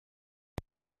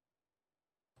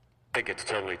I think it's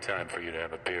totally time for you to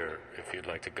have a beer if you'd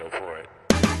like to go for it.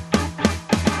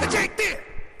 Take this!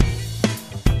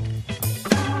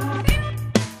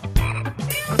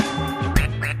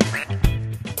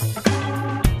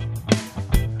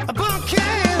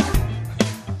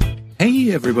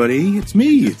 Hey everybody, it's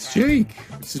me, it's Jake.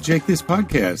 This is Jake This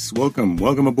Podcast.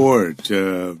 Welcome aboard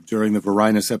during the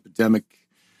Varinus epidemic.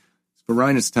 It's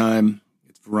Varinus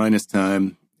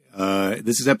time.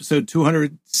 This is episode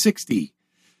 260.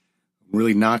 I'm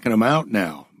really knocking them out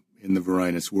now in the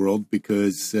Varinus world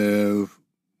because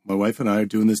my wife and I are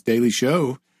doing this daily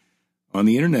show on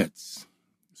the internet.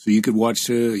 So you could watch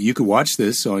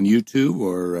this on YouTube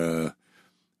or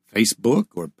Facebook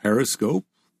or Periscope.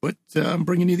 But I'm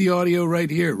bringing you the audio right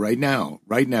here, right now,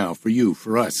 for you,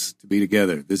 for us to be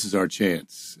together. This is our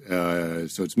chance. So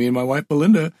it's me and my wife,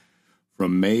 Belinda,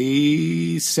 from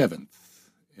May 7th.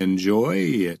 Enjoy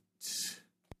it.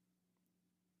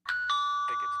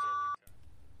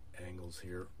 Angles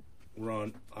here. We're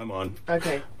on. I'm on.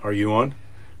 Okay. Are you on?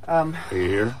 Are you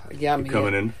here? Yeah, I'm You're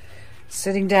coming here. in.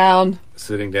 Sitting down.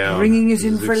 Bringing it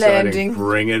in for landing.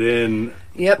 Bring it in.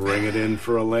 Yep. Bring it in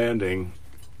for a landing.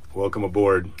 Welcome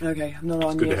aboard. Okay, I'm not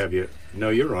on It's good yet. to have you. No,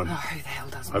 you're on. Oh, who the hell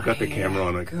does I've got the camera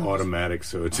on God. automatic,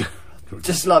 so it's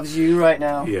Just loves you right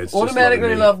now. Yeah, it's automatically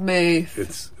just loving love me.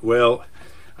 Well,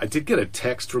 I did get a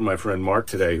text from my friend Mark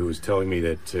today who was telling me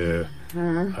that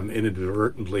I'm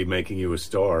inadvertently making you a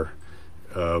star.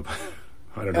 I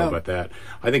don't know about that.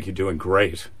 I think you're doing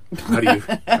great. How do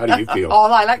you feel?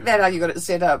 Oh, I like that how you got it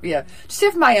set up. Yeah, just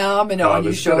have my arm on your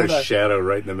There's shoulder. got a shadow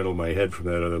right in the middle of my head from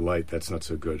that other light. That's not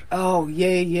so good. Oh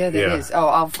yeah, that is.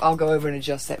 Oh, I'll go over and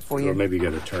adjust that for you. Or maybe you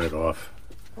got to turn it off.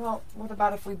 Well, what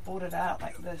about if we brought it out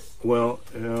like this? Well,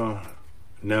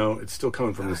 no, it's still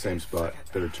coming from the same spot.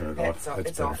 Better turn it off. That's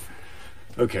It's better. off.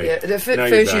 Okay. Yeah, if Now at you're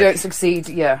first you back. don't succeed,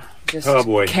 yeah, just Oh,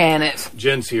 boy. can it.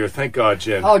 Jen's here. Thank God,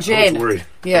 Jen. Oh, Jen. I was worried.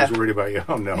 Yeah. I was worried about you.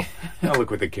 Oh, no. Now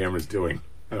look what the camera's doing.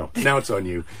 Oh, now it's on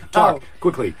you. Talk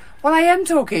quickly. Well, I am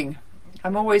talking.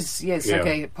 I'm always, yes, Yeah.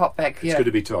 okay, pop back, yeah. It's good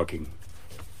to be talking.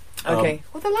 Okay.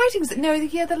 Well,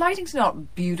 the lighting's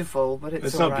not beautiful, but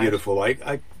it's all not right. beautiful.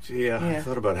 I Yeah.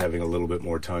 thought about having a little bit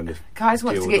more time to Guys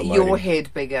wants deal to with get the your lighting.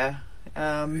 head bigger.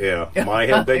 Yeah, my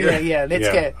head bigger. yeah. Let's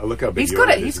get. I look how big He's your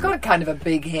got head He's is. got a kind of a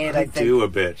big head. I think. do a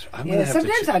bit. I'm gonna Yeah. have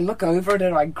Sometimes to I look over it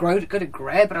and I go to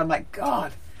grab it. I'm like,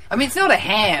 God. I mean, it's not a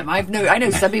ham. I know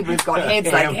some people who've got heads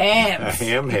like hams. A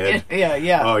ham head.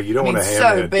 Yeah. Oh, you don't want a ham so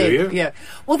head, big. do you? Yeah.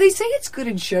 Well, they say it's good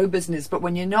in show business, but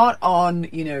when you're not on,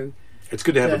 It's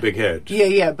good to have a big head.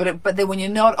 Yeah, but then when you're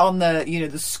not on the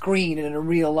the screen and in a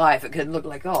real life, it can look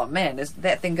like, oh man, is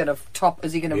that thing going to top?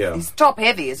 Is he going to? Yeah. He's top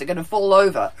heavy. Is it going to fall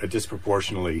over?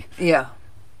 Disproportionately. Yeah.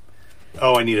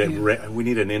 Oh, we need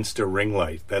an Insta ring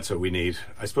light. That's what we need.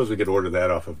 I suppose we could order that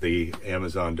off of the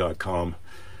Amazon.com.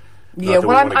 Yeah, that we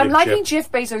well, wanna I'm give liking Jeff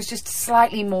Bezos just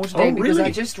slightly more today because really? I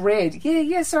just read.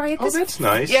 Yeah, sorry. Oh, that's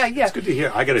nice. Yeah. It's good to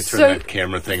hear. I got to turn So- that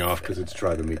camera thing off because it's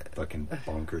driving me fucking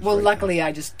bonkers. Well, right luckily,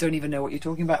 I just don't even know what you're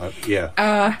talking about.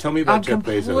 Yeah. Tell me about I'm Jeff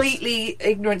Bezos. completely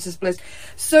ignorance is bliss.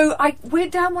 So I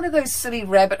went down one of those silly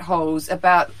rabbit holes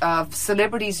about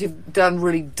celebrities who've done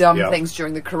really dumb Yeah. things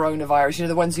during the coronavirus.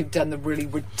 The ones who've done the really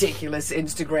ridiculous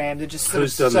Instagram. They're just sort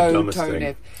Who's of done the so dumbest tone thing?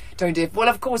 deaf. Tone deaf. Well,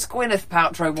 of course, Gwyneth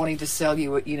Paltrow wanting to sell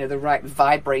you, the right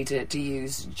vibrator to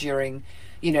use during,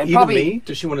 Even probably. me?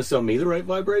 Does she want to sell me the right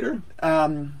vibrator?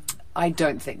 I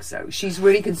don't think so. She's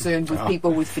really concerned with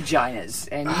people with vaginas,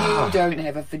 and you don't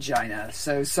have a vagina,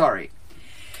 so sorry.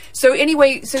 So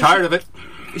anyway, Tired of it.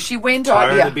 She went on.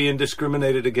 Tired Yeah. of being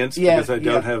discriminated against Yeah, because I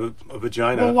don't yeah. have a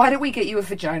vagina. Well, why don't we get you a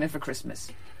vagina for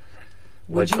Christmas?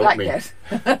 Would you don't like we?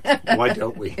 that? Why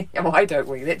don't we? Why don't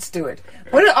we? Let's do it.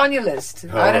 Put it on your list.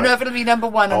 I don't know if it'll be number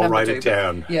one or I'll number write two. it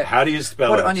down. Yeah. How do you spell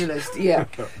Put it? it on your list, yeah.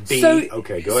 B.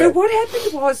 Okay, go so ahead. what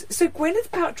happened was, Gwyneth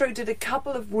Paltrow did a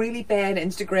couple of really bad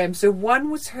Instagrams. So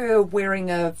one was her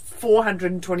wearing a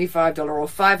 $425 or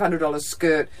 $500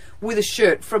 skirt with a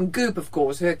shirt from Goop, of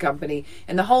course, her company,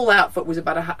 and the whole outfit was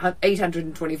about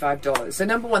 $825. So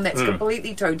number one, that's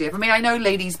completely tone deaf. I mean, I know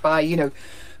ladies buy,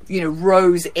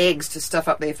 rose eggs to stuff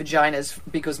up their vaginas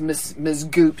because Ms.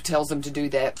 Goop tells them to do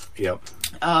that. Yep.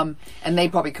 And they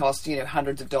probably cost,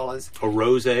 hundreds of dollars. A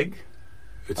rose egg?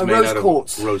 It's A made rose out of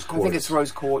quartz. Rose quartz. I think it's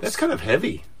rose quartz. That's kind of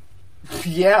heavy.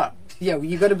 Yeah. Yeah, well,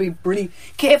 you've got to be pretty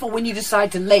careful when you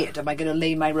decide to lay it. Am I going to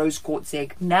lay my rose quartz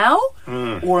egg now?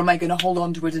 Or am I going to hold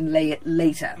on to it and lay it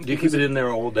later? Do you keep it in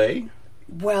there all day?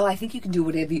 Well, I think you can do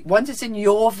whatever once it's in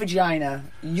your vagina,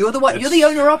 you're the one. You're the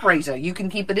owner-operator. You can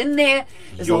keep it in there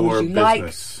as long as you like.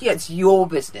 business. Yeah, it's your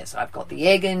business. I've got the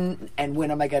egg in, and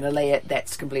when am I going to lay it?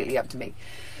 That's completely up to me.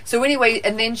 So anyway,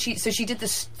 and then she did the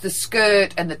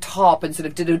skirt and the top and sort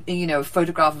of did a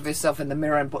photograph of herself in the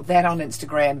mirror and put that on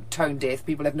Instagram. Tone deaf.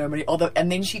 People have no money. And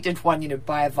then she did one,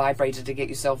 buy a vibrator to get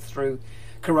yourself through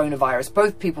coronavirus.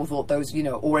 Both people thought those,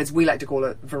 or as we like to call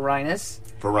it, Varinus.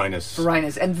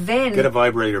 And then get a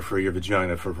vibrator for your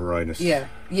vagina for Varinus.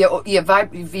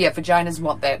 Vaginas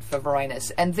want that for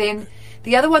Varinus. And then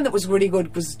the other one that was really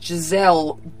good was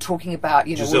Giselle talking about,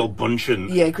 Giselle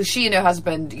Bundchen. Yeah, because she and her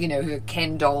husband, her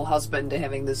Ken doll husband, are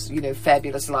having this,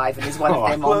 fabulous life, and there's one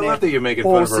of them on I there. love that you're making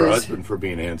fun of her husband for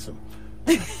being handsome.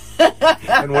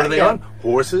 And what are they on?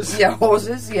 Horses? Yeah,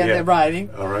 horses. Yeah, they're riding.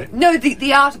 All right. No,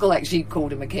 the article actually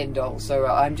called him a Ken doll, so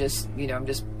I'm just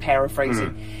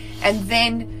paraphrasing. And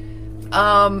then,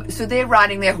 so they're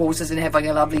riding their horses and having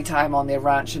a lovely time on their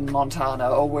ranch in Montana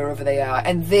or wherever they are.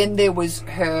 And then there was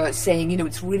her saying,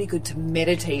 it's really good to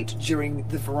meditate during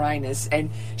the Varinus.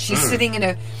 And she's sitting in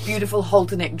a beautiful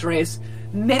halter neck dress,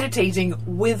 meditating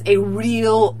with a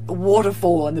real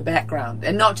waterfall in the background,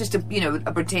 and not just a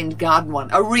pretend garden one,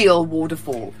 a real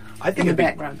waterfall. I think in the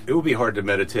background. It would be hard to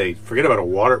meditate. Forget about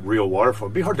a real waterfall.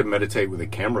 It'd be hard to meditate with a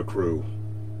camera crew.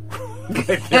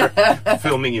 They're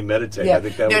filming you meditate. Yeah. I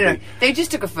think that would be. They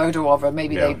just took a photo of her.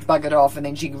 Maybe they buggered off, and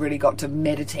then she really got to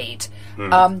meditate.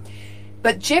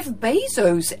 But Jeff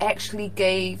Bezos actually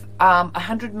gave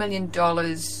 $100 million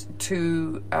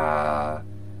to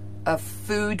a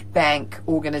food bank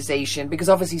organization, because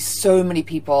obviously so many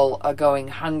people are going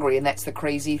hungry, and that's the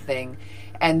crazy thing.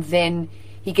 And then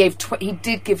he did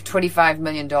give $25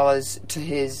 million to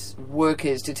his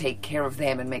workers to take care of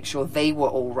them and make sure they were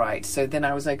all right. So then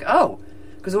I was like, oh,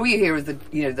 because all you hear is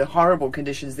the horrible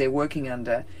conditions they're working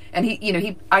under. And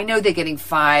I know they're getting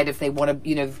fired if they want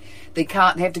to, they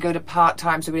have to go to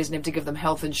part-time, so he doesn't have to give them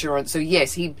health insurance. So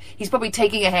yes, he's probably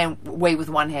taking away with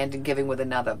one hand and giving with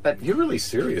another. But you're really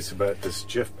serious about this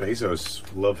Jeff Bezos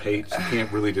love-hate. You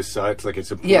can't really decide. It's like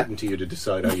it's important to you to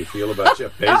decide how you feel about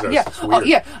Jeff Bezos. It's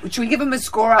weird. Should we give him a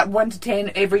score out 1 to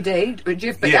 10 every day?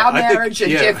 Our marriage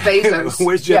and Jeff Bezos.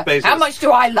 Where's Jeff Bezos? How much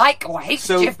do I like or hate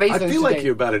Jeff Bezos? I feel like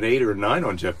you're about an 8 or 9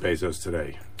 on Jeff Bezos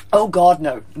today. Oh God,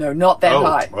 no, not that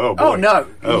high. Oh boy. Oh no,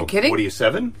 are you kidding? What are you,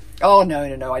 7? Oh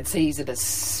no. I'd say he's at a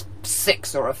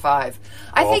 6 or a 5.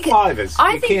 I think 5 is.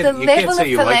 I think the level of philanthropy. You can't say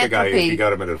you like a guy if you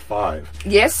got him at a 5.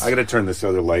 Yes. I got to turn this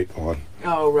other light on.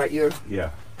 Oh right, you're.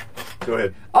 Yeah. Go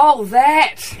ahead. Oh,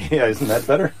 that. Yeah, isn't that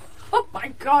better? Oh my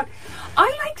God,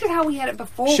 I liked it how we had it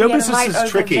before. Show we had business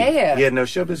is tricky. There. Yeah, no,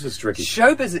 show business is tricky.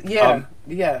 Show business,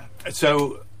 yeah.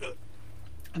 So,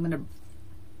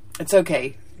 It's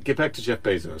okay. Get back to Jeff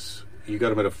Bezos. You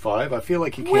got him at a 5. I feel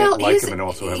like you can't like him and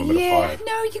also have him at a 5.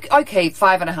 No, okay,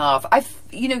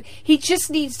 5.5. He just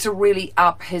needs to really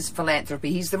up his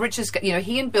philanthropy. He's the richest.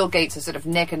 He and Bill Gates are sort of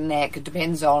neck and neck. It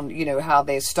depends on how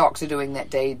their stocks are doing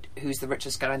that day. Who's the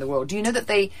richest guy in the world? Do you know that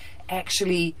they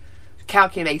actually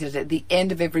calculated at the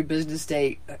end of every business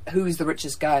day who's the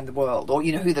richest guy in the world, or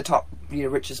who the top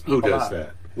richest people are? Who does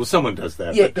that? Well, someone does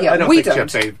that. Yeah, but I don't we think don't.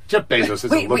 Jeff Bezos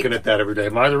isn't looking at that every day.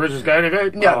 Am I the richest guy today?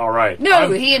 No. All right. No,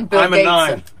 he and Bill Gates.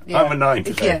 I'm a 9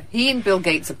 today. Yeah, he and Bill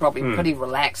Gates are probably pretty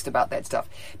relaxed about that stuff.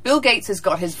 Bill Gates has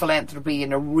got his philanthropy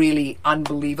in a really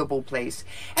unbelievable place.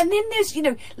 And then there's,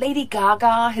 Lady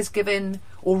Gaga has given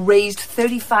or raised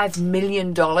 $35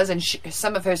 million, and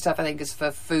some of her stuff I think is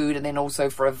for food and then also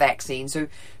for a vaccine. So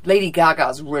Lady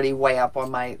Gaga's really way up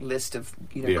on my list of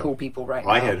cool people right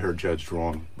now. I had her judged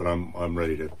wrong, but I'm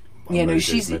ready to.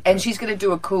 She's going to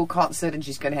do a cool concert, and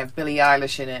she's going to have Billie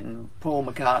Eilish in it and Paul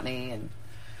McCartney and.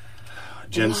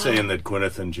 Jen's saying that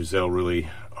Gwyneth and Giselle really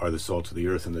are the salt of the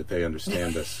earth and that they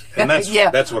understand us. And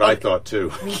that's what I thought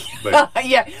too. But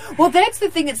yeah. Well, that's the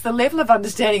thing. It's the level of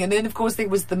understanding. And then, of course, there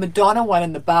was the Madonna one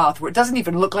in the bath where it doesn't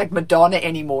even look like Madonna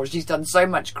anymore. She's done so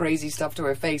much crazy stuff to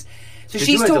her face. So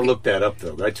you had to look that up,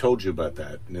 though. I told you about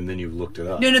that, and then you looked it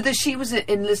up. No, she was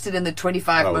enlisted in the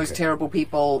 25 most terrible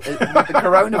people with the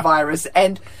coronavirus.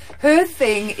 And her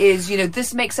thing is,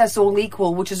 this makes us all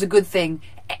equal, which is a good thing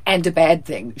and a bad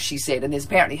thing, she said. And there's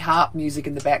apparently harp music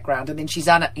in the background, and then she's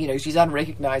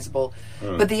unrecognizable.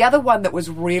 But the other one that was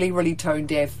really, really tone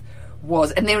deaf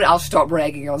was, and then I'll stop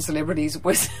ragging on celebrities,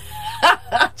 was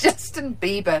Justin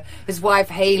Bieber, his wife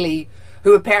Hailey,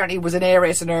 who apparently was an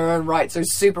heiress in her own right, so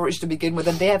super rich to begin with,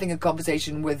 and they're having a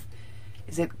conversation with,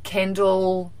 is it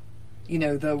Kendall,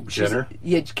 Jenner?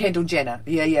 Yeah, Kendall Jenner.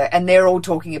 Yeah. And they're all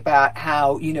talking about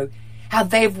how, how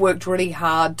they've worked really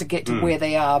hard to get to where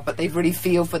they are, but they really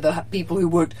feel for the people who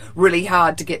worked really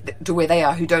hard to get to where they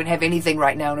are, who don't have anything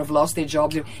right now and have lost their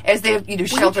jobs, as they're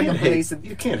sheltering the police.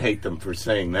 You can't hate them for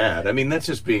saying that. I mean, that's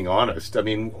just being honest. I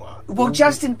mean, well,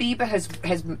 Justin Bieber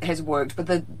has worked, but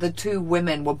the two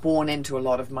women were born into a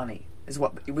lot of money. Is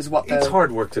what it was. What It's the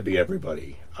hard work to be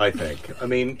everybody, I think. I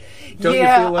mean, don't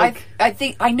yeah, you feel like...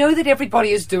 I know that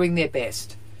everybody is doing their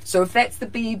best. So if that's the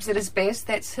Biebs at his best,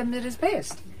 that's him at his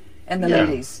best. And the Yeah.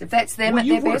 ladies, if that's them Well, at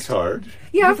their you've worked best. hard.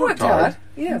 Yeah, You've I've worked hard.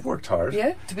 Yeah. You've worked hard.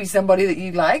 Yeah, to be somebody that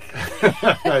you like. Is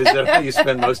that how you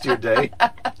spend most of your day?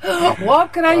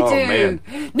 What can I Oh, do?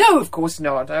 man. No, of course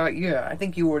not. Yeah, I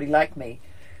think you already like me.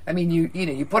 I mean,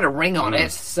 you put a ring on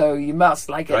it, so you must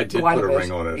like it. I did quite put a bit.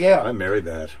 ring on it. Yeah, I married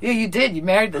that. yeah, you did. You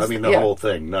married this. I mean, the yeah. whole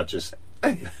thing, not just...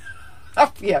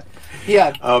 yeah,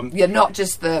 not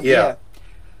just the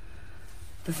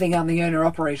the thing I'm the owner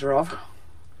operator of.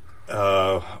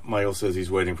 Michael says he's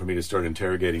waiting for me to start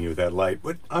interrogating you with that light,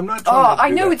 but I'm not Oh, trying to I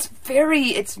do know that. it's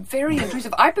very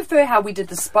intrusive. I prefer how we did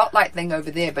the spotlight thing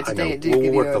over there, but I today know. it did We'll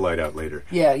give work you the light out later.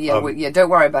 Yeah, yeah. Don't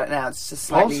worry about it now. It's just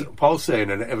slightly. Paul's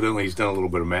saying, and evidently he's done a little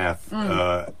bit of math,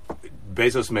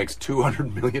 Bezos makes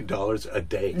 $200 million a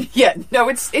day. Yeah, no,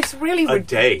 it's really A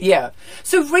day. Yeah,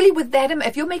 so really with that,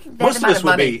 if you're making that Most of amount us of would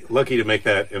money, be lucky to make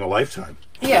that in a lifetime.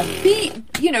 yeah,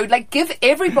 give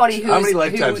everybody who's How many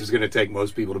lifetimes is going to take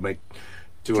most people to make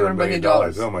 $200 million?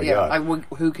 Oh, my yeah, God.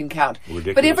 Who can count?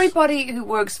 Ridiculous. But everybody who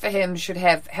works for him should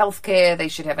have health care. They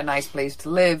should have a nice place to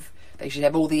live. They should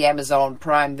have all the Amazon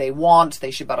Prime they want. They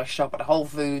should be able to shop at Whole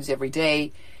Foods every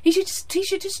day. He should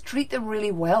just treat them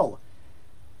really well.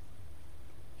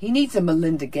 He needs a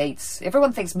Melinda Gates.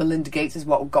 Everyone thinks Melinda Gates is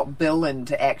what got Bill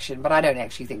into action, but I don't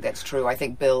actually think that's true. I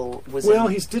think Bill was... Well,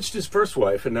 he's ditched his first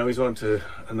wife, and now he's on to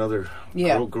another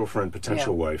girlfriend,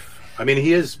 potential wife. I mean,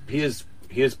 he is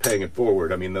paying it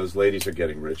forward. I mean, those ladies are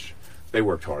getting rich. They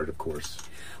worked hard, of course.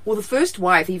 Well, the first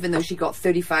wife, even though she got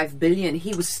 $35 billion,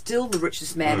 he was still the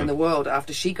richest man in the world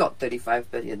after she got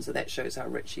 $35 billion, so that shows how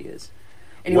rich he is.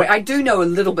 Anyway, I do know a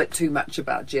little bit too much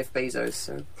about Jeff Bezos.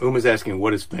 So Uma's asking,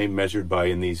 what is fame measured by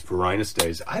in these Varinus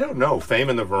days? I don't know. Fame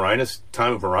in the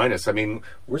time of Varinus. I mean,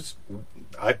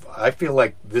 I feel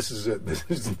like this is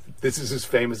as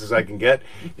famous as I can get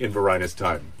in Varinus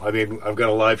time. I mean, I've got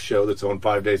a live show that's on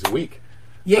 5 days a week.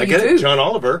 yeah, I you get do. it. John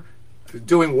Oliver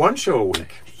doing one show a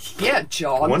week. Yeah,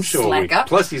 John. One show a week. slacker.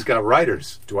 Plus, he's got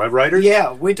writers. Do I have writers?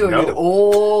 Yeah, we're doing No. it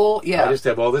all. Yeah, I just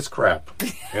have all this crap.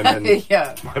 And then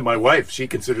yeah. my wife, she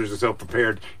considers herself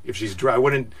prepared if she's dry. I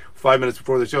went in 5 minutes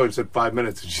before the show and said 5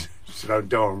 minutes. And she said,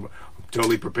 I'm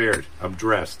totally prepared. I'm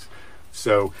dressed.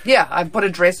 So Yeah, I put a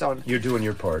dress on. you're doing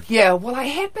your part. Yeah, well, I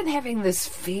had been having this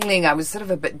feeling. I was sort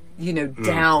of a bit,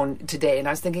 down today, and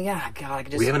I was thinking, God, I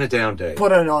could We just having a down day.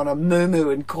 put it on a moo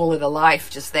and call it a life.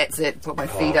 Just that's it. Put my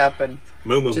feet up and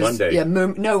Moo just, Monday. Yeah,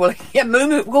 moo.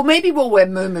 Well, maybe we'll wear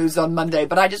moo on Monday,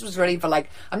 but I just was ready for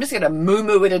I'm just going to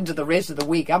moo it into the rest of the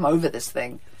week. I'm over this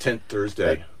thing. 10th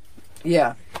Thursday.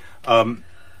 Yeah.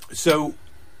 So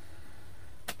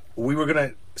we were going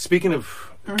to, speaking of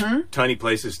tiny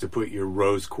places to put your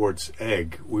rose quartz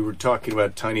egg, we were talking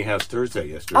about Tiny House Thursday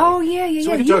yesterday. Oh, yeah.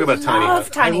 So we can You talk about tiny love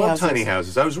houses. tiny I love houses. tiny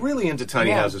houses. I was really into tiny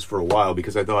Yeah. houses for a while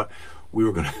because I thought we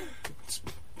were going to... It's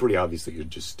pretty obvious that you're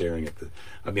just staring at the...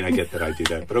 I mean, I get that I do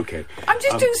that, but okay. I'm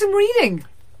just doing some reading.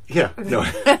 Yeah, no,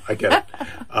 I get it.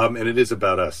 And it is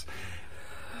about us.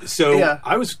 So Yeah.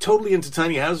 I was totally into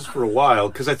tiny houses for a while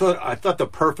because I thought the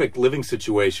perfect living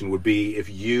situation would be if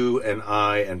you and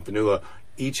I and Fanula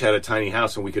each had a tiny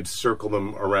house and we could circle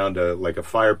them around a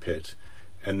fire pit,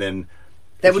 and then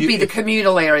That would be the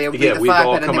communal area, would be the we'd all fire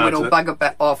pit, and come then out we'd all to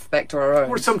bugger off back to our own.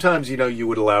 Or sometimes, you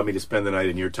would allow me to spend the night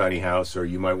in your tiny house, or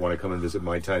you might want to come and visit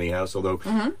my tiny house. Although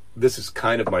this is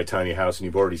kind of my tiny house, and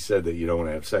you've already said that you don't want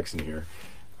to have sex in here.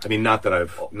 I mean, not that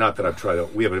I've tried to.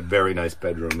 We have a very nice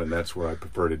bedroom, and that's where I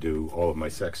prefer to do all of my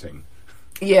sexing.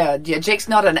 Yeah. Jake's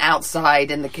not an outside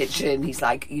in the kitchen. He's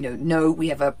like, no, we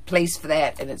have a place for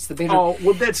that, and it's the bedroom. Oh,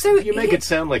 well, that's So, you make yeah. it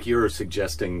sound like you're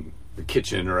suggesting the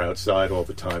kitchen or outside all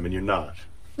the time, and you're not.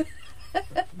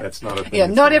 That's not a thing. Yeah,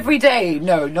 that's not going on. every day.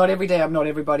 No, not every day. I'm not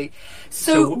everybody.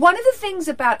 So one of the things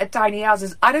about a tiny house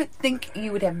is I don't think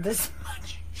you would have this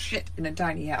much shit in a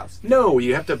tiny house. No,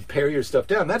 you have to pare your stuff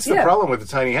down. That's the Yeah. problem with a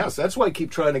tiny house. That's why I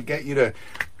keep trying to get you to,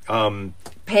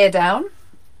 Pare down.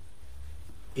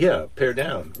 pare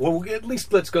down. Well, at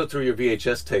least let's go through your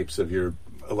VHS tapes of your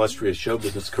illustrious show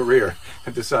business career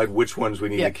and decide which ones we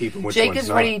need to keep and which Jake ones is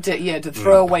not. ready to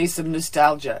throw away some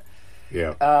nostalgia.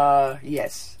 Yeah.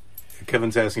 Yes.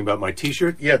 Kevin's asking about my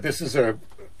T-shirt. Yeah,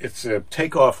 it's a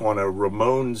takeoff on a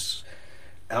Ramones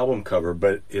album cover,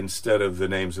 but instead of the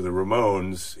names of the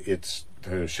Ramones, it's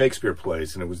the Shakespeare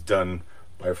plays, and it was done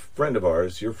by a friend of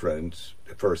ours, your friend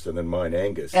at first, and then mine,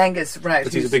 Angus. Angus, right.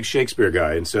 But he's a big Shakespeare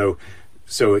guy, and so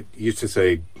it used to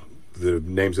say the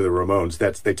names of the Ramones.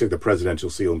 They took the presidential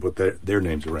seal and put their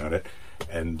names around it.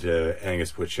 and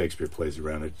Angus put Shakespeare plays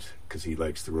around it because he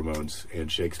likes the Ramones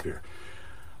and Shakespeare.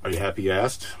 Are you happy you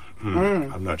asked?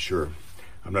 I'm not sure.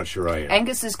 I'm not sure I am.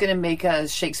 Angus is going to make a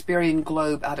Shakespearean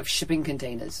globe out of shipping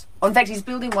containers. In fact, he's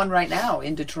building one right now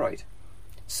in Detroit.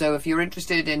 So if you're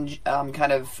interested in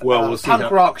we'll see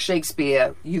punk rock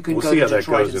Shakespeare, you can go to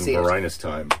Detroit and see it. We'll see how that goes in Varinus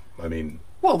time. I mean...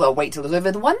 Well, they'll wait till it's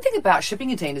over. The one thing about shipping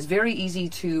containers, very easy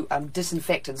to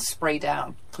disinfect and spray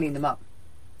down, clean them up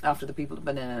after the people have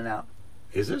been in and out.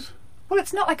 Is it? Well,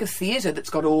 it's not like a theatre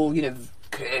that's got all,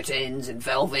 curtains and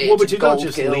velvet. Well, but you don't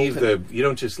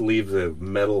just leave the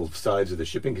metal sides of the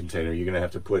shipping container. You're going to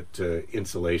have to put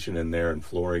insulation in there and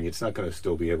flooring. It's not going to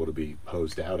still be able to be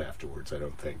hosed out afterwards, I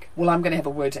don't think. Well, I'm going to have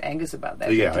a word to Angus about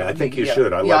that. Yeah, I think you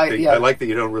should. I like that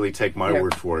you don't really take my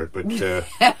word for it, but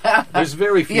there's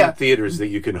very few theaters that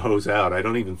you can hose out. I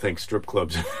don't even think strip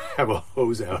clubs have a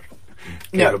hose out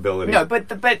capability. No, but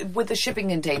with the shipping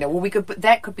container, well,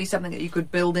 that could be something that you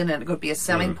could build in, and it could be a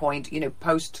selling point,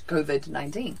 post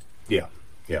COVID-19. Yeah.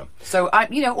 So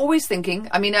I'm, always thinking.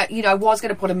 I mean, I was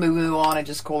going to put a moo on and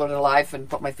just call it a life and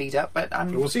put my feet up, but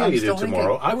we'll see how you do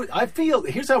tomorrow. I feel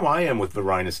here's how I am with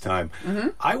Varinus time. Mm-hmm.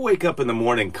 I wake up in the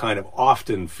morning kind of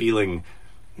often feeling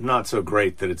not so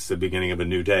great that it's the beginning of a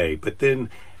new day, but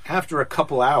then after a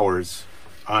couple hours,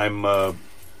 I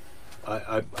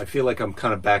feel like I'm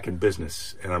kind of back in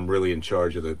business and I'm really in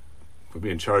charge of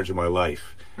my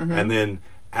life. Mm-hmm. And then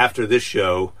after this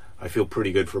show, I feel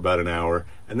pretty good for about an hour,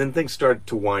 and then things start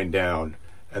to wind down,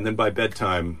 and then by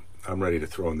bedtime, I'm ready to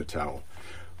throw in the towel.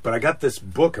 But I got this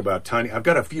book about I've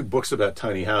got a few books about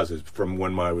tiny houses from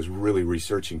when I was really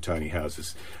researching tiny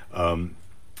houses.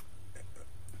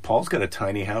 Paul's got a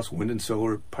tiny house, wind and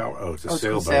solar power. Oh, it's a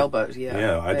sailboat. It's a sailboat, yeah.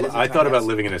 Yeah, I thought about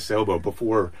living in a sailboat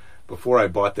before I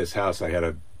bought this house. I had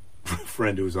a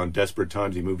friend who was on desperate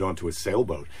times. He moved on to a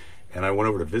sailboat. And I went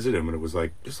over to visit him, and it was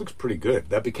like, this looks pretty good.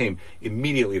 That became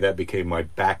my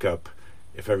backup,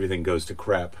 if everything goes to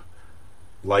crap,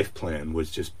 life plan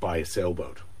was just buy a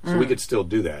sailboat. So we could still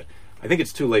do that. I think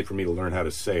it's too late for me to learn how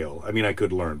to sail. I mean, I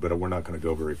could learn, but we're not going to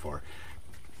go very far.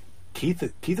 Keith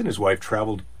and his wife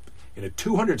traveled in a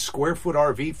 200-square-foot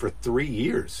RV for 3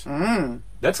 years.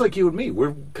 That's like you and me.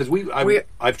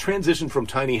 I've transitioned from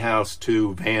tiny house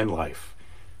to van life.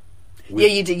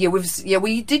 You did.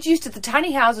 We did used to. The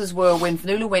tiny houses were when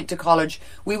Fanula went to college.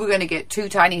 We were going to get 2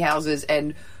 tiny houses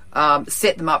and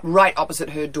set them up right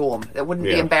opposite her dorm. It wouldn't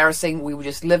be embarrassing. We would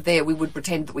just live there. We would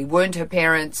pretend that we weren't her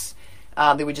parents.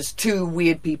 There were just 2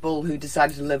 weird people who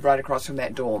decided to live right across from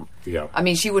that dorm. Yeah. I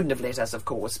mean, she wouldn't have let us, of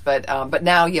course. But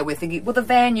now, we're thinking, with a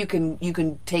van, you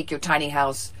can take your tiny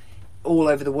house all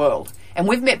over the world. And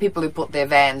we've met people who put their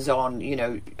vans on,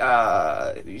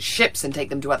 ships and take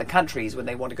them to other countries when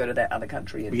they want to go to that other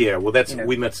country. And,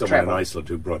 we met someone travel. in Iceland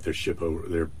who brought their ship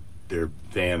over, their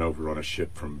van over on a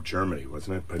ship from Germany,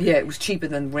 wasn't it? But, it was cheaper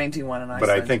than renting one in Iceland. But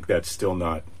I think that's still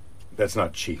not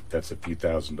cheap. That's a few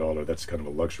 $1,000s. That's kind of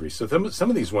a luxury. So some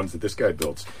of these ones that this guy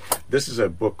builds, this is a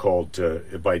book called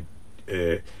by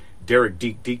Derek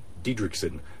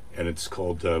Diedrichsen. And it's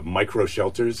called Micro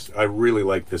Shelters. I really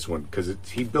like this one because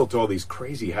he built all these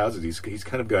crazy houses. He's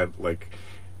kind of got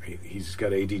he's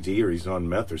got ADD or he's on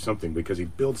meth or something because he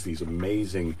builds these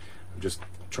amazing. I'm just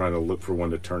trying to look for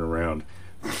one to turn around.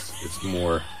 It's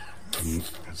more.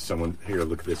 Someone here,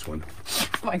 look at this one.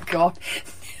 Oh my God.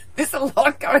 There's a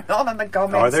lot going on in the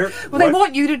comments. Are there? Well, they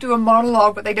want you to do a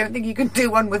monologue, but they don't think you can do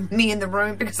one with me in the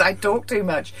room because I talk too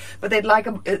much. But they'd like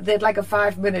a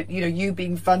 5-minute, you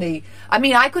being funny. I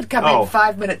mean, I could come in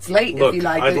 5 minutes late if you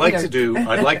like. I'd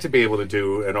like to be able to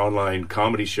do an online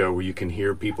comedy show where you can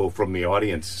hear people from the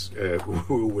audience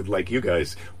who would like you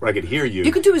guys, where I could hear you.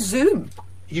 You could do a Zoom.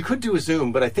 You could do a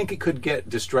Zoom, but I think it could get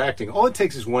distracting. All it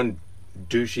takes is one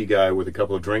douchey guy with a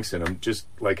couple of drinks in him, just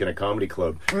like in a comedy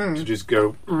club, to just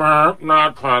go,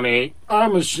 not funny,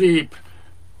 I'm a sheep.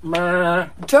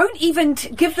 Don't even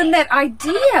give them that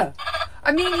idea.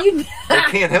 I mean, they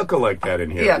can't heckle like that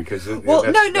in here because.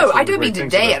 I don't mean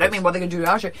today. I don't mean what they're going to do in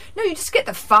our show. No, you just get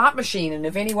the fart machine, and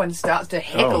if anyone starts to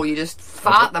heckle, you just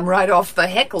fart them right off the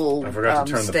heckle. I forgot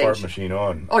to turn stage. The fart machine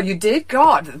on. Oh, you did?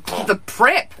 God, the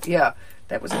prep. Yeah,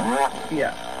 that was.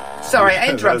 Sorry, I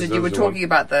interrupted. You were talking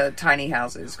about the tiny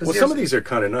houses. Well, some of these are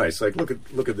kind of nice. Like, look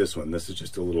at this one. This is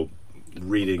just a little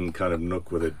reading kind of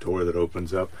nook with a door that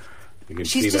opens up.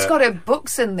 She's just got her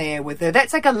books in there with her.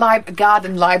 That's like a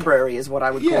garden library, is what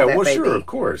I would call that. Yeah, well, sure, of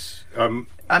course.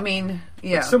 I mean,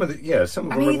 yeah. Some of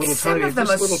them are little some tiny. of them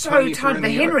are so tiny. The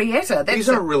Henrietta. These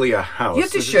aren't really a house. You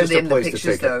have to show them the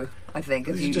pictures, though. I think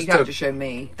you have to show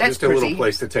me. That's just a little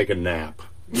place to take a nap.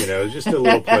 Just a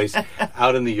little place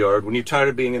out in the yard. When you're tired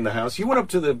of being in the house, you went up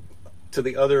to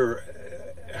the other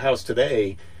house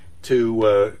today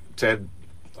to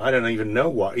I don't even know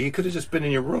why. You could have just been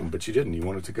in your room, but you didn't. You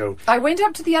wanted to go. I went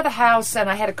up to the other house and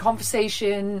I had a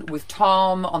conversation with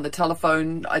Tom on the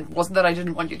telephone. It wasn't that I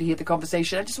didn't want you to hear the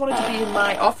conversation. I just wanted to be in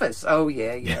my office. Oh,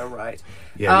 yeah, right.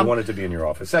 Yeah, you wanted to be in your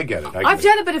office. I get it. I've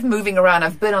done a bit of moving around.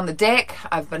 I've been on the deck.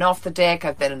 I've been off the deck.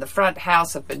 I've been in the front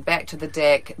house. I've been back to the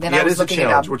deck. Then I was looking it is a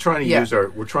challenge. at We're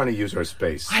trying to use our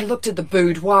space. I looked at the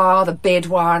boudoir, the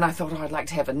bedouar, and I thought, I'd like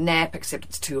to have a nap, except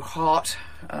it's too hot.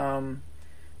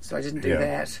 So I didn't do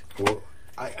that. Well,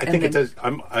 I think it does.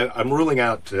 I'm ruling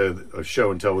out a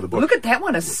show and tell with a book. Look at that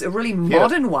one. It's a really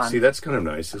modern one. See, that's kind of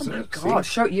nice, isn't it? Oh my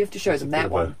God! You have to show them that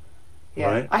one.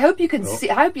 Yeah. Right? I hope you can see.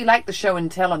 I hope you like the show and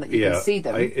tell and that you can see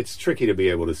them. It's tricky to be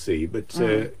able to see, but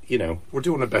we're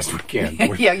doing the best we can.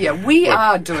 We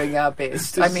are doing our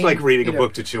best. It's like reading a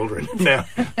book to children. Now,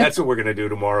 that's what we're going to do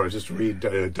tomorrow. Is just read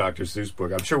Dr. Seuss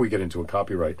book. I'm sure we get into a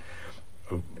copyright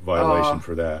violation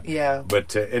for that. Yeah.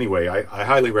 But anyway, I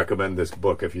highly recommend this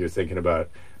book if you're thinking about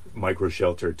micro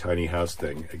shelter, tiny house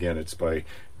thing. Again, it's by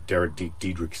Derek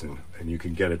Diedrichsen, and you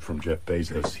can get it from Jeff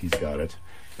Bezos. He's got it.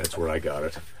 That's where I got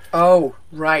it. Oh,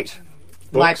 right.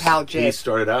 Books. My pal Jeff. He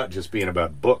started out just being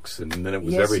about books, and then it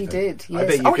was everything. Yes, he did.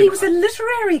 Yes. He was a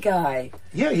literary guy.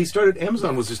 Yeah, he started.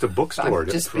 Amazon was just a bookstore. I'm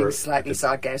just being slightly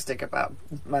sarcastic about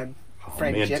my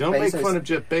friend Jeff don't Bezos. make fun of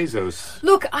Jeff Bezos.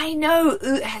 Look, I know,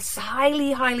 it's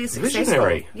highly, highly successful.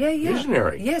 Visionary. Yeah.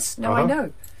 Visionary. Yes, I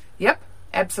know. Yep,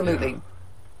 absolutely. Yeah.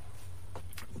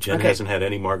 Jen hasn't had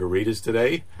any margaritas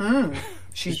today.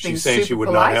 She's saying she would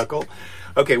polite. not heckle.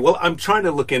 Okay, well, I'm trying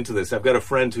to look into this. I've got a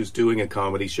friend who's doing a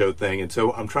comedy show thing, and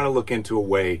so I'm trying to look into a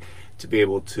way to be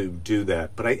able to do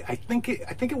that. But I think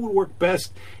it would work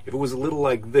best if it was a little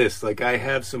like this. Like, I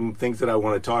have some things that I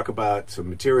want to talk about, some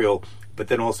material, but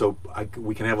then also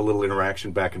we can have a little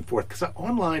interaction back and forth. Because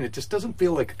online, it just doesn't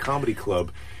feel like a comedy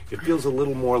club. It feels a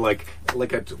little more like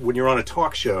when you're on a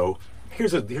talk show.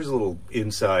 Here's a little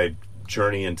inside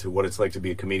journey into what it's like to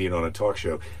be a comedian on a talk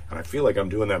show, and I feel like I'm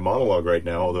doing that monologue right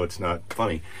now, although it's not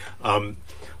funny.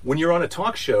 When you're on a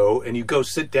talk show and you go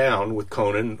sit down with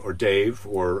Conan or Dave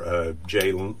or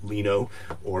Jay Leno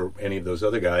or any of those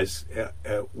other guys,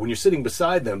 when you're sitting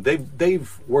beside them,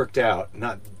 they've worked out,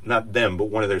 not them, but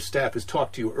one of their staff has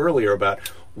talked to you earlier about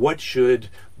what should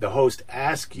the host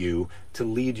ask you to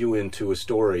lead you into a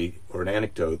story or an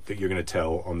anecdote that you're going to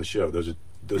tell on the show.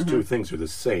 Those two things are the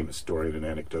same, a story and an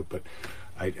anecdote, but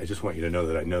I just want you to know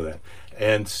that I know that.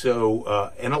 And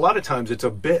so, and a lot of times it's a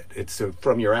bit, it's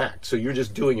from your act. So you're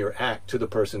just doing your act to the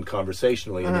person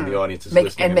conversationally, and then the audience is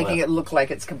listening. And making it look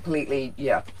like it's completely,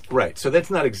 Right. So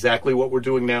that's not exactly what we're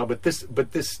doing now, but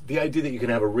the idea that you can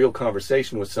have a real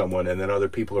conversation with someone and then other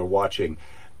people are watching,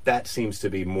 that seems to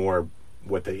be more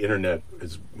what the internet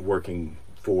is working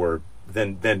for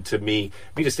than to me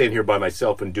to stand here by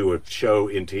myself and do a show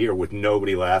into here with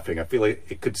nobody laughing. I feel like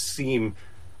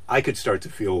I could start to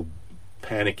feel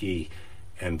panicky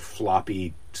and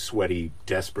floppy, sweaty,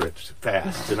 desperate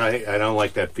fast, and I don't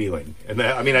like that feeling. And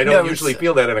I don't usually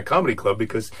feel that in a comedy club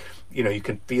because you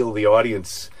can feel the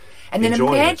audience. And then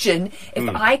imagine if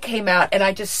I came out and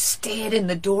I just stared in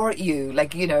the door at you,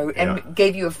 and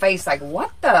gave you a face like,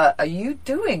 what the are you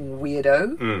doing,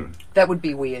 weirdo? That would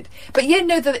be weird. But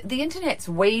the internet's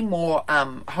way more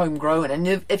homegrown. And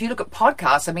if you look at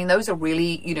podcasts, those are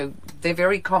really, they're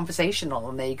very conversational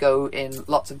and they go in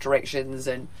lots of directions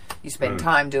and you spend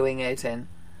time doing it. And,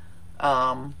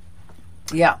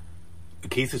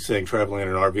 Keith is saying traveling in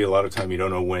an RV, a lot of time you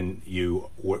don't know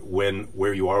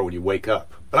where you are when you wake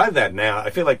up. But I have that now. I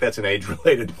feel like that's an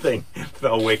age-related thing.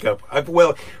 That I'll wake up.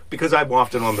 Because I'm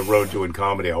often on the road doing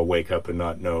comedy, I'll wake up and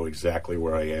not know exactly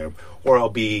where I am. Or I'll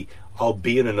be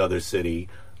in another city,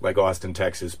 like Austin,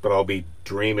 Texas, but I'll be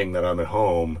dreaming that I'm at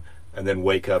home and then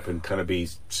wake up and kind of be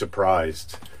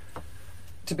surprised.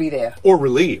 To be there. Or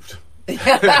relieved.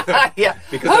 Yeah.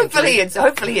 Hopefully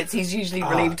it's he's usually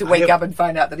relieved to wake up and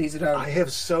find out that he's at home. I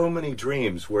have so many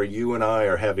dreams where you and I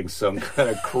are having some kind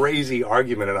of crazy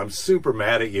argument and I'm super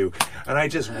mad at you and I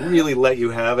just really let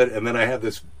you have it and then I have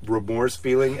this remorse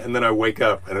feeling and then I wake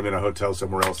up and I'm in a hotel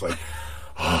somewhere else like,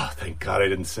 oh, thank God I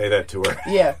didn't say that to her.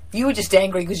 Yeah. You were just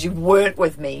angry because you weren't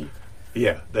with me.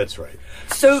 Yeah, that's right.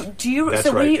 So do you... That's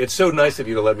right. It's so nice of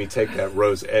you to let me take that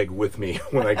rose egg with me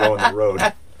when I go on the road.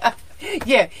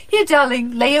 Yeah, here,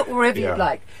 darling, lay it wherever you'd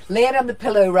like. Lay it on the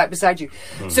pillow right beside you.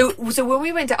 So when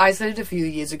we went to Iceland a few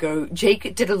years ago,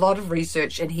 Jake did a lot of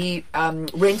research and he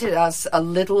rented us a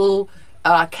little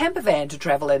camper van to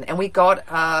travel in, and we got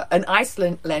an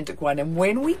Icelandic one. And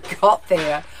when we got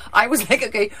there, I was like,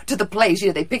 okay, to the place.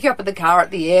 They pick you up in the car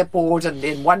at the airport, and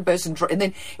then one person, and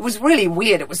then it was really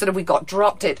weird. It was sort of we got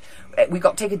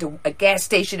taken to a gas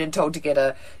station and told to get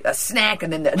a snack,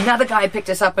 and then another guy picked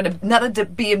us up in another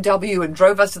BMW and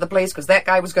drove us to the place because that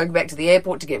guy was going back to the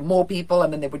airport to get more people,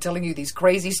 and then they were telling you these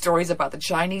crazy stories about the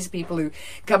Chinese people who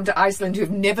come to Iceland who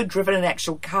have never driven an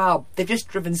actual car. They've just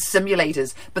driven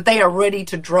simulators, but they are ready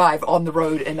to drive on the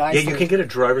road in Iceland. Yeah, you can get a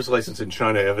driver's license in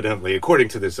China, evidently, according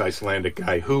to this Icelandic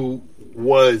guy who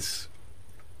was...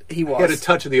 He had a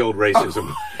touch of the old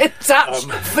racism. It touched.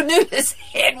 Fanuna's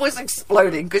head was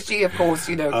exploding because she, of course,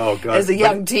 as a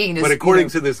young teen. But according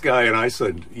to this guy in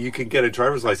Iceland, you can get a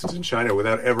driver's license in China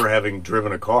without ever having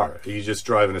driven a car. You just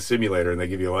drive in a simulator and they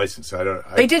give you a license.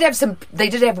 They did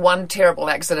have one terrible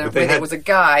accident where there was a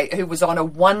guy who was on a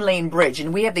one-lane bridge,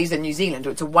 and we have these in New Zealand.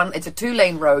 It's a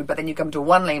 2-lane road, but then you come to a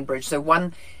one-lane bridge, so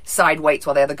one side waits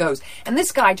while the other goes. And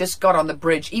this guy just got on the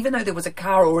bridge, even though there was a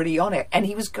car already on it, and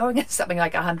he was going at something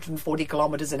like 140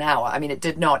 kilometers an hour. I mean, it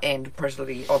did not end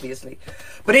prettily, obviously.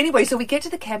 But anyway, so we get to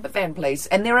the camper van place,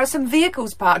 and there are some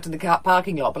vehicles parked in the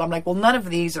parking lot, but I'm like, well, none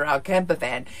of these are our camper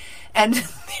van. And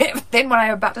then when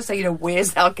I'm about to say,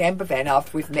 where's our camper van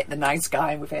after we've met the nice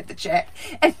guy and we've had the chat,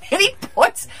 and then he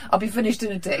points, I'll be finished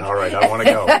in a tick. All right, I want to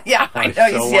go. Yeah, I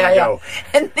know. Go.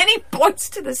 And then he points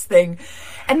to this thing,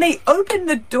 and they open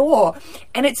the door,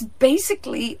 and it's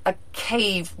basically a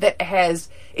cave that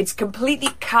it's completely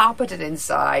carpeted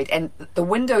inside, and the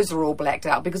windows are all blacked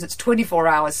out because it's 24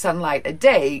 hours sunlight a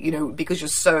day, because you're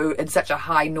so in such a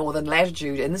high northern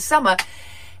latitude in the summer.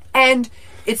 And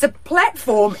it's a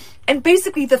platform, and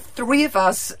basically the three of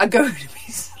us are going to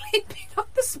be sleeping on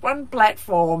this one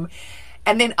platform.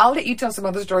 And then I'll let you tell some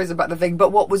other stories about the thing.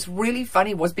 But what was really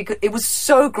funny was because it was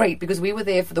so great because we were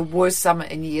there for the worst summer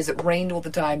in years. It rained all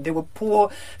the time. There were poor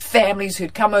families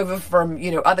who'd come over from,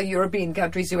 other European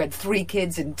countries who had 3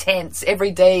 kids in tents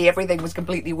every day. Everything was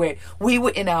completely wet. We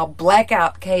were in our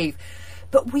blackout cave.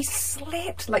 But we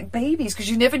slept like babies because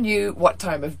you never knew what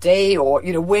time of day or,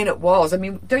 when it was. I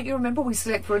mean, don't you remember we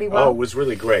slept really well? Oh, it was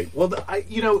really great. Well,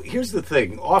 here's the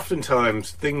thing.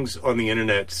 Oftentimes, things on the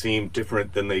internet seem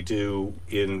different than they do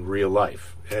in real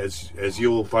life, as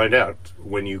you'll find out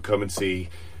when you come and see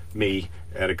me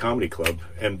at a comedy club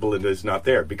and Belinda is not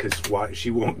there because she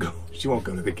won't go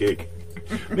to the gig.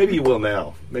 Maybe you will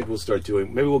now. Maybe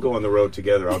we'll go on the road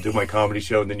together. I'll do my comedy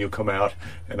show and then you'll come out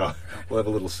and we'll have a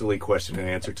little silly question and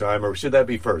answer time. Or should that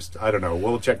be first? I don't know.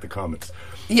 We'll check the comments.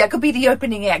 Yeah, it could be the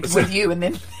opening act with you and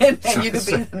then you could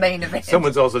be the main event.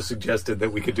 Someone's also suggested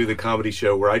that we could do the comedy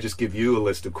show where I just give you a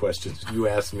list of questions, you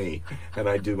ask me, and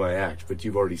I do my act, but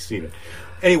you've already seen it.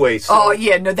 Anyway,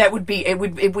 that would be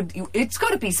it's got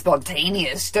to be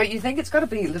spontaneous, don't you think? It's got to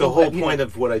be a little. The whole point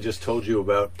of what I just told you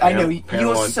about. I know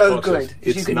you're so good.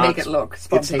 You can make it look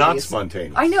spontaneous. It's not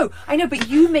spontaneous. I know, but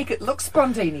you make it look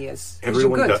spontaneous.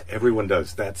 Everyone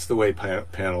does. That's the way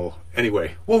panel.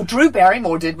 Anyway, well, Drew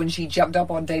Barrymore did when she jumped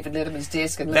up on David Letterman's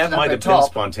desk and lifted up her top. That might have been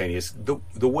spontaneous.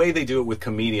 The way they do it with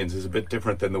comedians is a bit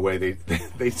different than the way they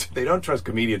don't trust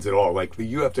comedians at all. Like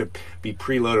you have to be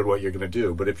preloaded what you're going to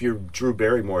do. But if you're Drew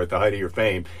Barrymore at the height of your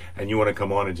fame and you want to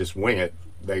come on and just wing it,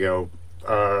 they go,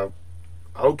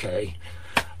 okay.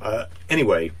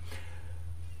 Anyway.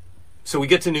 So we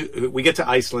get to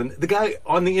Iceland. The guy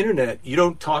on the internet, you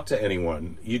don't talk to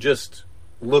anyone. You just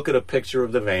look at a picture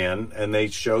of the van, and they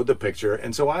showed the picture.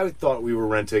 And so I thought we were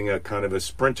renting a kind of a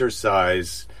Sprinter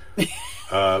size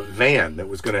van that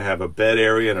was going to have a bed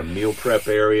area and a meal prep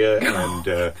area. And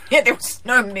there was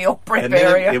no meal prep and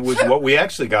area. It was what we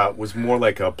actually got was more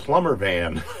like a plumber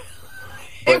van,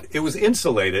 but it was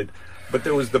insulated. But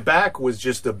the back was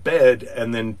just a bed,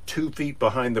 and then 2 feet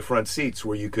behind the front seats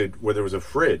where there was a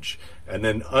fridge, and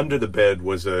then under the bed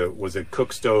was a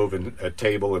cook stove and a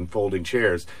table and folding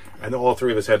chairs, and all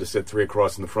 3 of us had to sit 3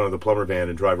 across in the front of the plumber van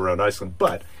and drive around Iceland.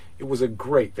 But it was a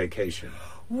great vacation.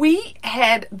 We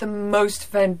had the most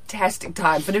fantastic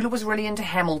time. Vanilla was really into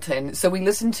Hamilton, so we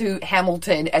listened to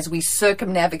Hamilton as we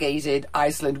circumnavigated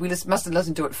Iceland. We must have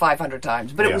listened to it 500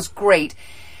 times, but it was great.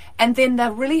 And then the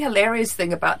really hilarious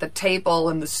thing about the table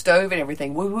and the stove and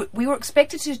everything, we were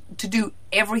expected to do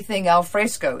everything al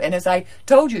fresco. And as I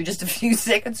told you just a few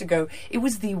seconds ago, it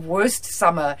was the worst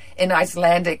summer in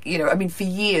Icelandic, for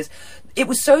years. It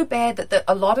was so bad that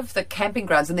a lot of the camping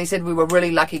grounds, and they said we were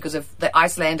really lucky because of the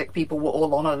Icelandic people were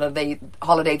all on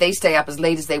holiday. They stay up as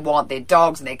late as they want. Their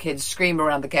dogs and their kids scream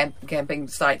around the camping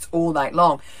sites all night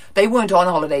long. They weren't on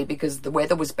holiday because the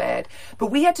weather was bad. But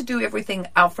we had to do everything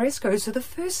al fresco. So the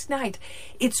first first night,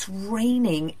 it's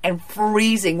raining and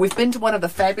freezing. We've been to one of the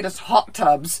fabulous hot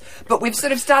tubs, but we've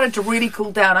sort of started to really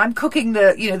cool down. I'm cooking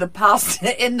the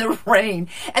pasta in the rain.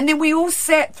 And then we all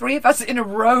sat, 3 of us in a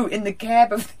row in the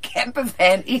cab of the camper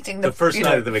van eating the first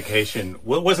night of the vacation.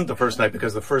 Well, it wasn't the first night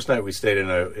because the first night we stayed in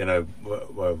a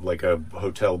like a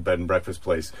hotel bed and breakfast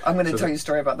place. I'm going to tell you a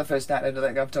story about the first night. I don't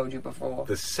think I've told you before.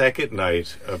 The second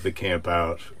night of the camp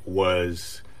out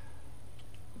was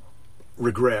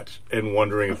regret and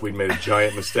wondering if we'd made a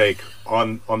giant mistake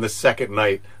on the second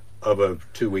night of a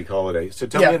 2-week holiday. So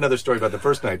tell me another story about the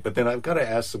first night, but then I've got to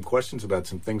ask some questions about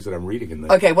some things that I'm reading in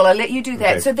there. Okay, well, I'll let you do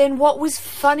that. Okay. So then what was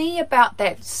funny about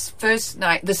that first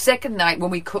night, the second night when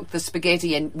we cooked the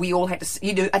spaghetti and we all had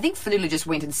to, I think Fanula just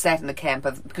went and sat in the camper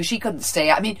because she couldn't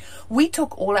stay out. I mean, we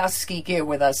took all our ski gear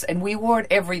with us and we wore it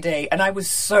every day, and I was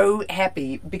so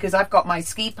happy because I've got my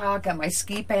ski parka, my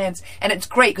ski pants, and it's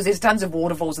great because there's tons of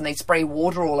waterfalls and they spray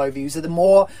water all over you, so the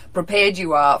more prepared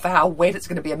you are for how wet it's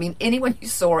going to be. I mean, anyone who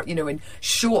saw it, in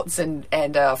shorts and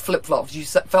flip-flops, you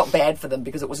felt bad for them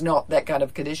because it was not that kind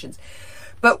of conditions.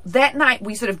 But that night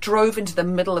we sort of drove into the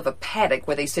middle of a paddock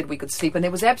where they said we could sleep, and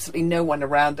there was absolutely no one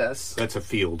around us. That's a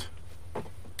field.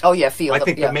 Oh yeah, field. I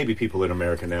think that maybe people in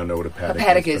America now know what a paddock is. A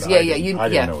paddock is, I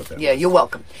didn't know what that was. Yeah, you're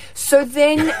welcome. So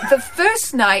then the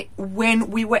first night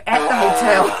when we were at the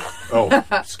hotel. Oh,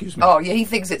 excuse me. Oh yeah, he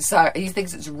thinks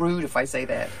it's rude if I say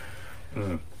that.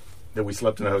 That we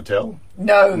slept in a hotel?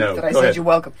 No, that I said ahead. You're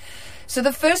welcome. So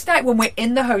the first night when we're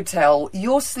in the hotel,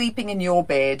 you're sleeping in your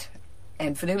bed,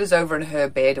 and Fanula's over in her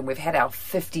bed, and we've had our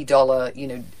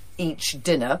 $50, each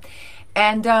dinner,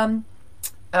 and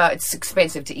it's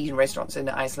expensive to eat in restaurants in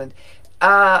Iceland.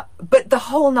 But the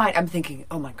whole night I'm thinking,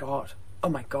 oh my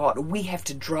God, we have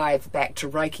to drive back to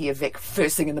Reykjavik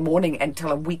first thing in the morning and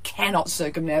tell them we cannot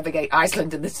circumnavigate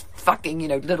Iceland in this fucking,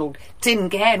 little tin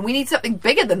can. We need something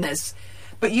bigger than this.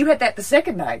 But you had that the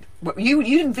second night. You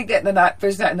didn't think that the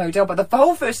first night in the hotel, but the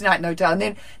whole first night in the hotel. And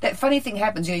then that funny thing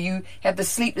happens. You have the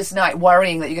sleepless night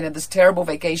worrying that you're going to have this terrible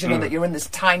vacation or that you're in this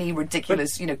tiny,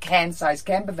 ridiculous, can-sized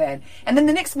camper van. And then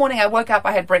the next morning I woke up,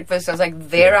 I had breakfast, I was like,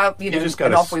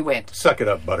 and off we went. Suck it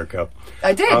up, Buttercup.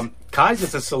 I did. Kai's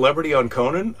is a celebrity on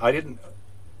Conan. I didn't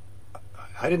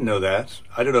know that.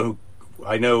 I don't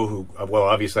know who. Well,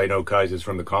 obviously I know Kai's is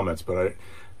from the comments, but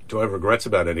do I have regrets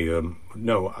about any of them?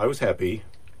 No, I was happy.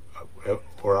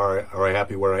 Or are I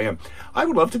happy where I am? I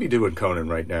would love to be doing Conan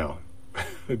right now,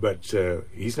 but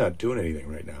he's not doing anything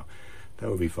right now. That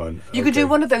would be fun. You could do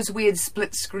one of those weird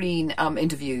split screen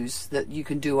interviews that you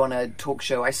can do on a talk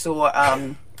show. I saw.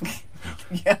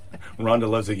 Yeah. Rhonda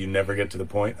loves that you never get to the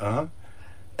point.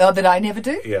 That I never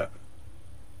do. Yeah.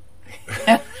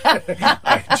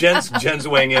 Jen's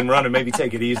weighing in. Rhonda, maybe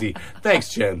take it easy. Thanks,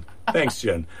 Jen.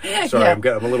 Sorry, yeah.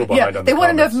 I'm a little behind on the They want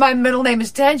to know comments. if my middle name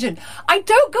is Tangent. I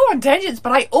don't go on tangents,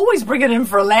 but I always bring it in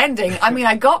for a landing. I mean,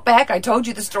 I got back. I told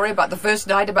you the story about the first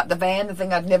night about the van, the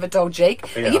thing I'd never told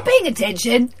Jake. Yeah. Are you paying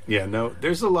attention? Yeah, no.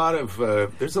 There's a lot of.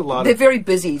 They're very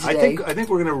busy today. I think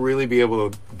we're going to really be able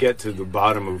to get to the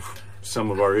bottom of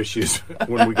some of our issues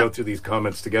when we go through these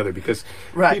comments together, because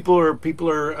people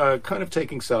are kind of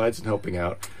taking sides and helping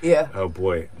out. Yeah. Oh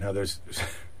boy. Now there's.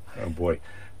 Oh boy.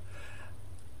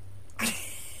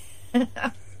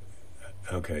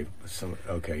 Okay.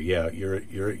 Yeah.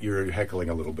 You're heckling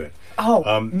a little bit.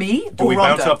 Oh, me? Do we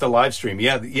Rhonda? bounce off the live stream?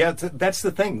 Yeah. That's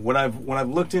the thing. When I've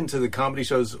looked into the comedy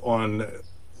shows on,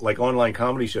 like, online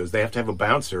comedy shows, they have to have a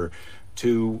bouncer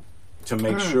to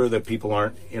make sure that people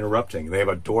aren't interrupting. They have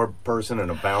a door person and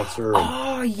a bouncer. And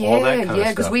all that kind of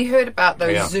because stuff. we heard about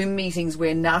those Zoom meetings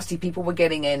where nasty people were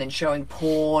getting in and showing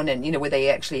porn, and where they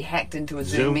actually hacked into a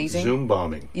Zoom meeting. Zoom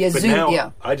bombing. Yeah, but Zoom. Now,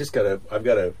 yeah.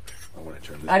 I want to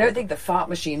turn this. I don't think the fart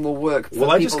machine will work. For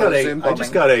Well, I just got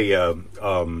a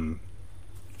a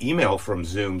email from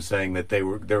Zoom saying that they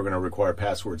were going to require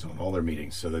passwords on all their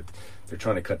meetings, so that they're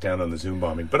trying to cut down on the Zoom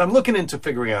bombing. But I'm looking into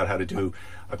figuring out how to do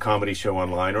a comedy show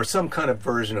online, or some kind of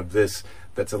version of this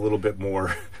that's a little bit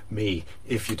more me,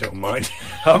 if you don't mind.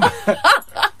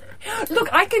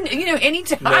 Look, I can,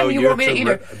 anytime you want me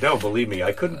to, No, believe me,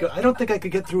 I couldn't go. I don't think I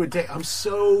could get through a day. I'm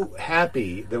so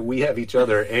happy that we have each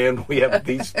other and we have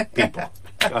these people.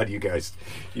 God, you guys,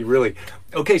 you really...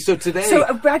 Okay, so today... So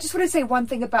I just want to say one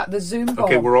thing about the Zoom bomb.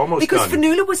 Okay, we're almost because done.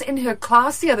 Fanula was in her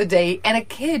class the other day, and a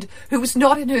kid who was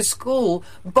not in her school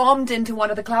bombed into one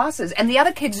of the classes. And the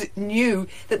other kids knew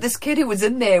that this kid who was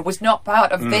in there was not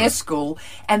part of their school,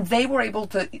 and they were able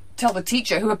to tell the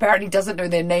teacher, who apparently doesn't know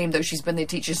their name, though she's been their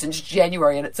teacher since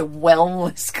January, and it's a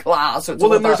wellness class. So it's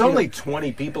well, all and there's about, only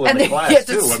 20 people in the class,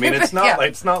 too. I mean, it's not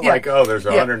like, oh, there's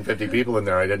 150 people in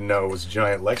there. I didn't know it was a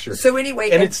giant lecture. So anyway,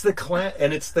 And it's the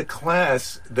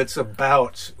class that's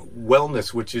about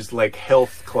wellness, which is like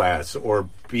health class or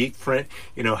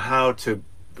how to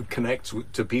connect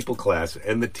to people class,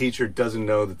 and the teacher doesn't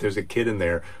know that there's a kid in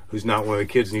there who's not one of the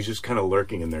kids, and he's just kind of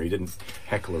lurking in there. He didn't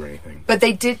heckle or anything. But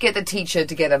they did get the teacher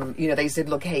to get him, they said,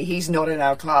 look, hey, he's not in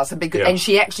our class. And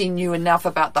she actually knew enough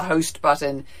about the host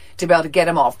button to be able to get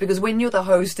him off. Because when you're the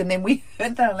host, and then we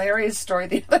heard the hilarious story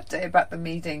the other day about the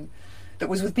meeting that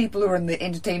was with people who are in the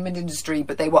entertainment industry,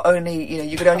 but they were only,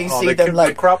 you could only see them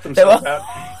they crop themselves out.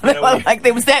 Like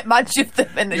there was that much of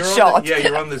them in the shot.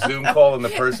 You're on the Zoom call and the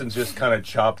person's just kind of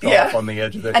chopped off on the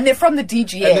edge of the... And they're from the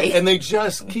DGA. And they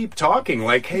just keep talking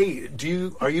like, hey,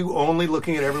 are you only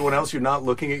looking at everyone else? You're not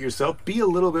looking at yourself? Be a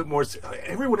little bit more...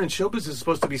 Everyone in show business is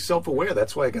supposed to be self-aware.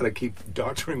 That's why I got to keep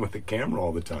doctoring with the camera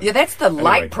all the time. Yeah, that's the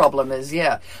light problem is,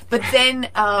 But then...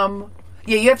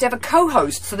 you have to have a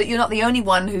co-host so that you're not the only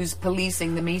one who's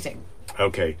policing the meeting.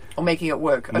 Okay. Or making it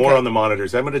work. More on the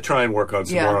monitors. I'm going to try and work on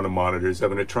some more on the monitors. I'm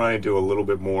going to try and do a little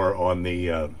bit more on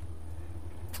the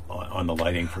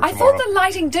lighting for tomorrow. I thought the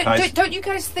lighting... Don't you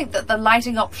guys think that the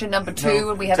lighting option number 2,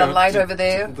 and we had a light over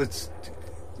there...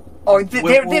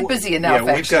 They're busy enough,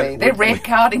 actually. They're red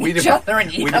carding each other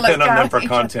and yellow carding. We depend on them for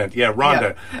content. Yeah,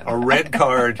 Rhonda, a red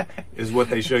card is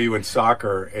what they show you in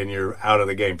soccer and you're out of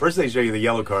the game. First they show you the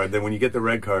yellow card, then when you get the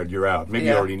red card, you're out. Maybe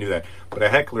you already knew that. But a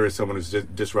heckler is someone who's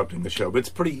disrupting the show. But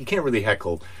it's you can't really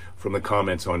heckle from the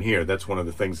comments on here. That's one of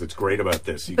the things that's great about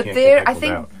this. You can't get heckled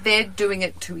out. They're doing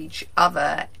it to each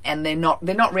other, and they're not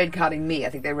red carding me. I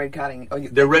think they're red carding...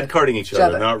 They're red carding each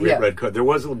other, not red card. There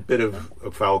was a bit of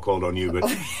a foul called on you, but...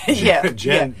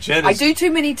 Jen is, I do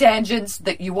too many tangents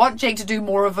that you want Jake to do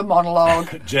more of a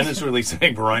monologue. Jen is really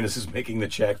saying Varinus is making the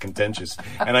chat contentious.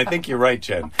 And I think you're right,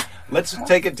 Jen. Let's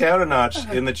take it down a notch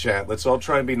in the chat. Let's all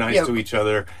try and be nice to each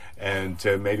other and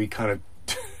maybe kind of...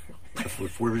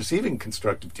 if we're receiving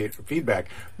constructive feedback,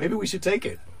 maybe we should take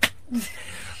it.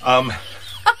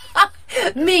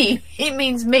 Me. He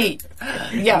means me.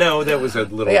 Yeah. No, that was a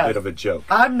little bit of a joke.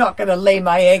 I'm not going to lay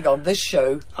my egg on this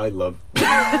show. I love...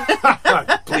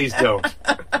 Please don't.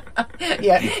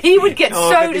 Yeah, he would get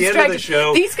so at the distracted. End of the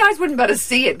show, these guys wouldn't be able to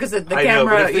see it because the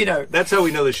camera, That's how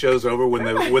we know the show's over when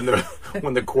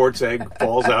the quartz egg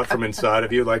falls out from inside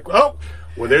of you. Like, well,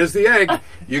 there's the egg.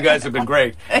 You guys have been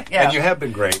great, and you have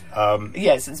been great.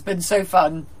 Yes, it's been so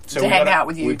fun to hang out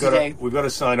with you today. We've got to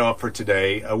sign off for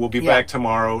today. We'll be back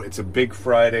tomorrow. It's a big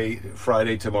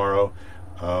Friday tomorrow.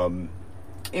 Are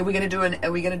we going to do an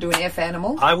F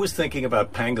animal? I was thinking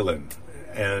about pangolin,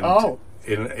 and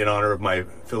in honor of my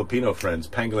Filipino friends,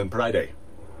 Pangolin Pride.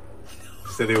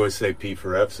 So they always say P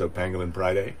for F, so Pangolin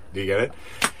Pride. Do you get it?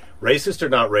 Racist or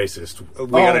not racist? We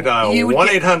got to dial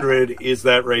 1-800. Is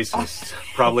that racist?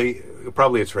 Probably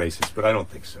it's racist, but I don't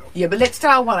think so. Yeah, but let's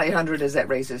dial 1-800. Is that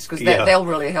racist? Because they'll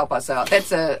really help us out.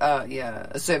 That's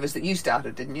a service that you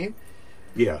started, didn't you?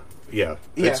 Yeah.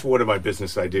 It's one of my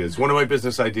business ideas. One of my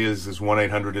business ideas is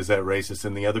 1-800. Is that racist?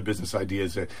 And the other business idea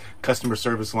is a customer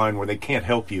service line where they can't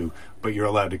help you, but you're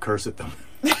allowed to curse at them.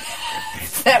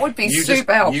 That would be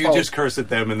super helpful. You just curse at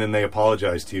them, and then they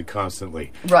apologize to you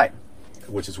constantly. Right.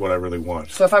 Which is what I really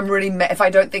want. So if I'm really, if I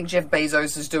don't think Jeff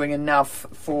Bezos is doing enough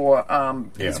for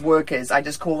his workers, I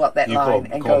just call up that line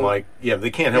and go. Mike. Yeah, they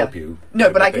can't help you.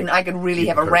 No, but I can really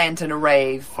have a rant and a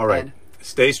rave. All right,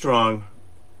 stay strong,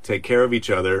 take care of each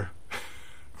other.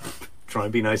 Try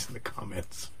and be nice in the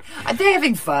comments. They're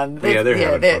having fun. They're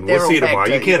having fun. We'll see you tomorrow.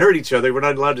 You can't hurt each other. We're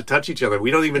not allowed to touch each other.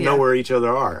 We don't even know where each other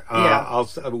are.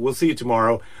 We'll see you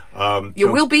tomorrow.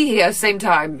 We'll be here, same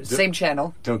time, same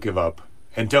channel. Don't give up.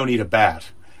 And don't eat a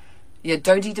bat. Yeah,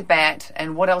 don't eat a bat.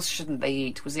 And what else shouldn't they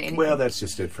eat? Was there anything? Well, that's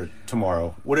just it for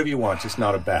tomorrow. Whatever you want, just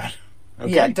not a bat.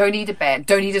 Okay? Yeah, don't eat a bat.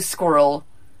 Don't eat a squirrel.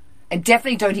 And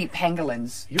definitely don't eat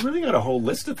pangolins. You really got a whole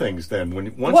list of things then.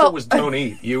 Once it was don't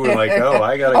eat, you were like,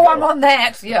 I got to go. Oh, I'm on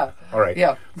that. Yeah. All right.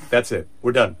 Yeah. That's it.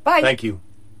 We're done. Bye. Thank you.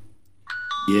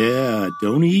 Yeah,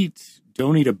 don't eat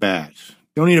a bat.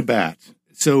 Don't eat a bat.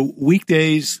 So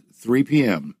weekdays, 3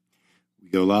 p.m., we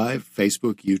go live,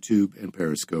 Facebook, YouTube, and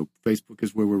Periscope. Facebook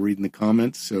is where we're reading the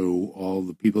comments. So all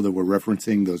the people that we're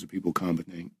referencing, those are people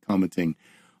commenting on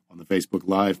the Facebook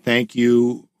Live. Thank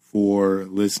you for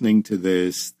listening to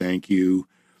this. Thank you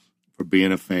for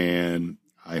being a fan.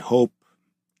 I hope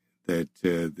that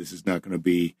this is not going to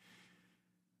be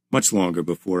much longer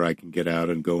before I can get out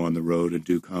and go on the road and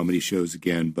do comedy shows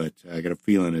again, but I got a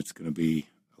feeling it's going to be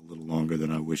a little longer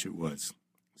than I wish it was.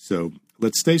 So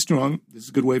let's stay strong. This is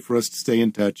a good way for us to stay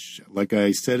in touch. Like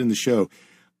I said in the show,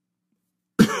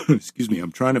 excuse me,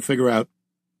 I'm trying to figure out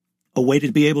a way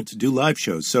to be able to do live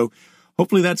shows. So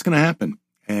hopefully that's going to happen.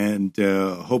 And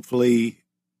hopefully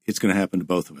it's going to happen to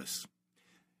both of us.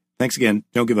 Thanks again.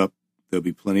 Don't give up. There'll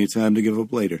be plenty of time to give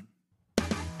up later.